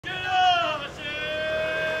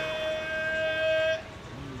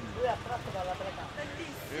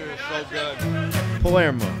so good.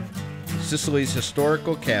 Palermo, Sicily's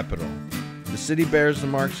historical capital. The city bears the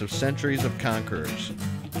marks of centuries of conquerors.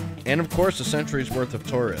 And of course, a century's worth of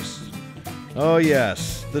tourists. Oh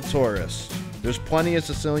yes, the tourists. There's plenty of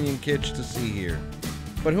Sicilian kitsch to see here.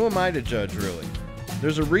 But who am I to judge, really?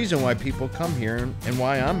 There's a reason why people come here and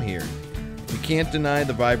why I'm here. You can't deny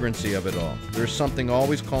the vibrancy of it all. There's something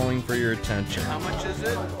always calling for your attention. How much is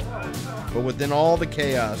it? But within all the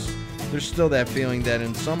chaos, there's still that feeling that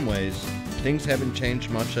in some ways, things haven't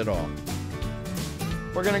changed much at all.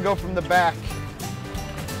 We're gonna go from the back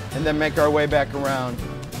and then make our way back around.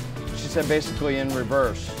 She said basically in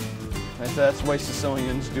reverse. That's the way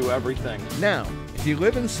Sicilians do everything. Now, if you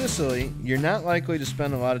live in Sicily, you're not likely to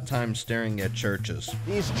spend a lot of time staring at churches.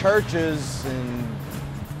 These churches and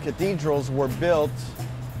cathedrals were built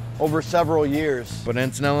over several years. But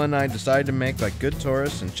Antonella and I decided to make like good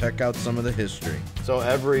tourists and check out some of the history. So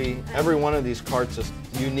every one of these carts is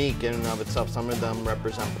unique in and of itself. Some of them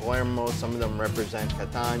represent Palermo, some of them represent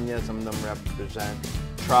Catania, some of them represent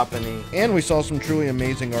Trapani. And we saw some truly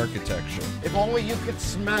amazing architecture. If only you could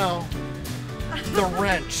smell the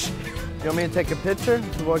wrench. You want me to take a picture?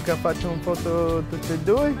 Vuoi che faccia un foto tutti e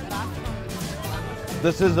due?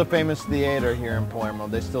 This is a famous theater here in Palermo.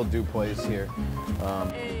 They still do plays here.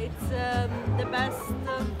 It's the best.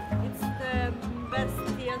 It's the best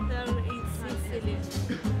theater in Sicily.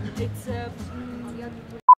 It's.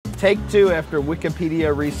 Take two after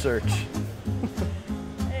Wikipedia research.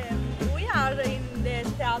 We are in the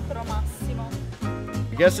Teatro Massimo.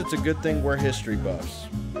 I guess it's a good thing we're history buffs.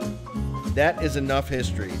 That is enough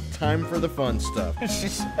history. Time for the fun stuff.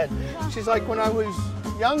 She's like, when I was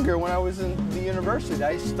younger, when I was in the university,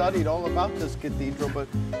 I studied all about this cathedral, but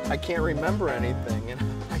I can't remember anything. And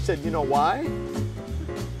I said, you know why?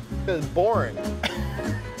 Because it's boring.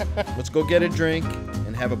 Let's go get a drink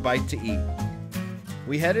and have a bite to eat.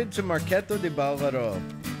 We headed to Marchetto di Ballarò,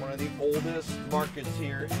 One of the oldest markets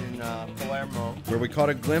here in Palermo. where we caught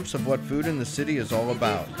a glimpse of what food in the city is all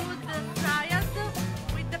about.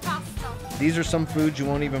 These are some foods you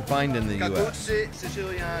won't even find in the U.S. Caguzzi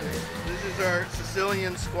Siciliani. This is our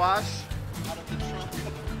Sicilian squash out of the trunk of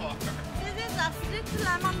the car. This is a street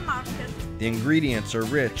lemon market. The ingredients are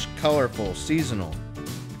rich, colorful, seasonal.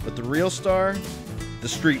 But the real star? The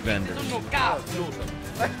street vendors.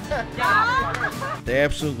 They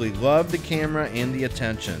absolutely love the camera and the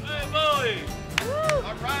attention. Hey boy!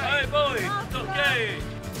 All right. Hey boy! It's okay!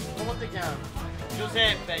 Come ti chiami?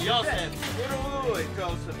 Giuseppe, Joseph! Lui,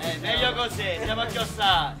 Joseph. Meglio così, siamo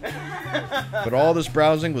chiostati! But all this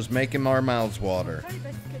browsing was making our mouths water.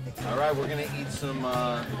 All right, we're gonna eat some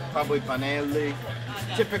probably panelli,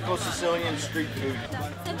 typical Sicilian street food.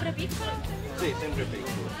 Sempre piccolo? Sì, sempre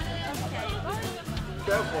piccolo.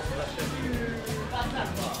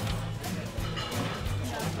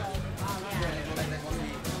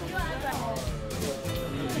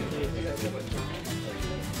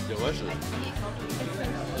 Delicious.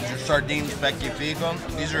 These are sardines vecchio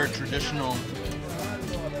figo. These are a traditional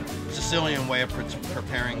Sicilian way of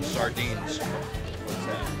preparing sardines.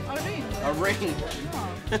 A ring.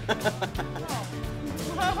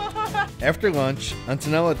 After lunch,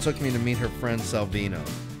 Antonella took me to meet her friend Salvino.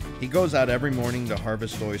 He goes out every morning to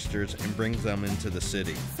harvest oysters and brings them into the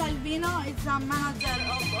city. Salvino is a manager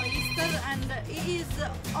of oyster and he is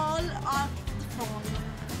all at phone.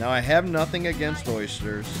 Now, I have nothing against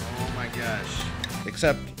oysters, Oh my gosh.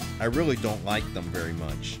 except I really don't like them very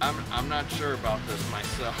much. I'm not sure about this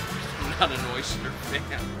myself. I'm not an oyster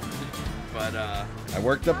fan. But I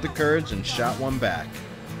worked up the courage and shot one back.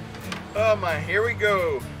 oh my, here we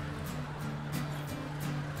go.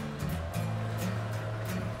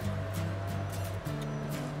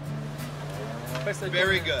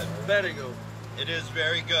 Very good. Very good. It is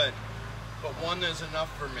very good. But one is enough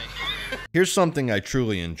for me. Here's something I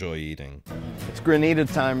truly enjoy eating. It's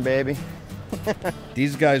granita time, baby.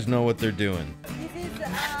 These guys know what they're doing. This is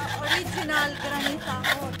original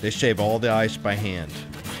granita. They shave all the ice by hand.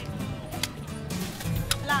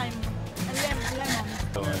 Lime. Lemon.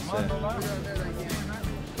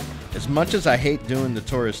 As much as I hate doing the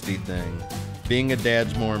touristy thing, being a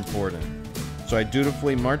dad's more important. So I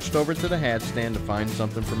dutifully marched over to the hat stand to find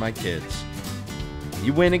something for my kids.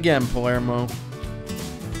 You win again, Palermo.